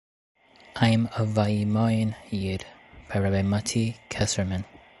I'm a Vayimaen Yid by Rabbi Motty, Kesserman.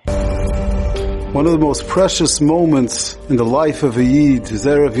 One of the most precious moments in the life of a Yid is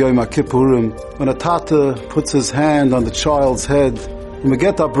Erev Yom Kippurim, when a tata puts his hand on the child's head and we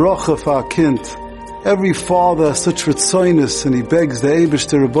get a bracha for a kind. Every father has such ritzoinus and he begs the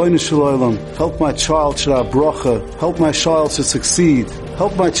Eibishter Rabbeinu Shalom, help my child should have bracha, help my child should succeed,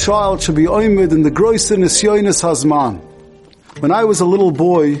 help my child should be oimid in the groiser nisyonis hazman. When I was a little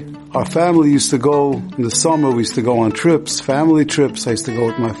boy, our family used to go, in the summer we used to go on trips, family trips. I used to go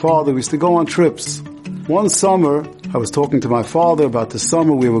with my father, we used to go on trips. One summer, I was talking to my father about the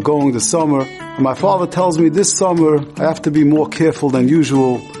summer, we were going this summer, and my father tells me this summer I have to be more careful than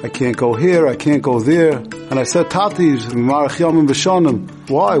usual. I can't go here, I can't go there. And I said, Tati,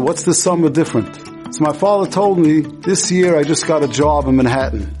 why? What's this summer different? So my father told me, this year I just got a job in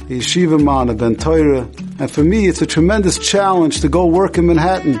Manhattan, a yeshiva man, a ben Torah, and for me it's a tremendous challenge to go work in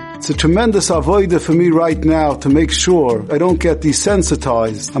Manhattan. It's a tremendous avodah for me right now to make sure I don't get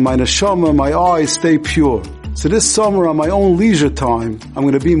desensitized and my neshama, my eyes stay pure. So this summer on my own leisure time, I'm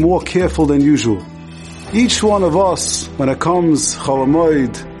going to be more careful than usual. Each one of us, when it comes Chol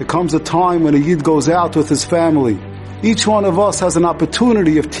Hamoed, it comes a time when a Yid goes out with his family. Each one of us has an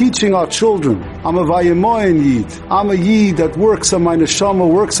opportunity of teaching our children. I'm a Vayimaen Yid. I'm a Yid that works on my neshama,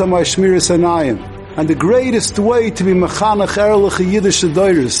 works on my shmiras anayim. And the greatest way to be mechanech erlich Yiddish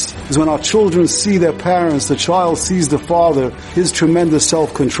adoris is when our children see their parents, the child sees the father, his tremendous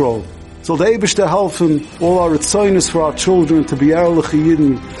self-control. So the Eibishter helfen all our ritzoinus for our children to be erlich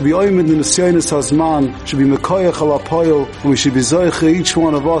Yidden, to be oimid in the nisyonis hazman, should be mekoyach al apoyel, and we should be zoiche, each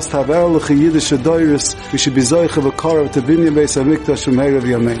one of us, to have erlich Yiddish adoris. We should be zoiche v'karav to binyan beis hamikdash from Erev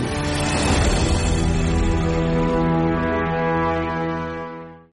Yamein.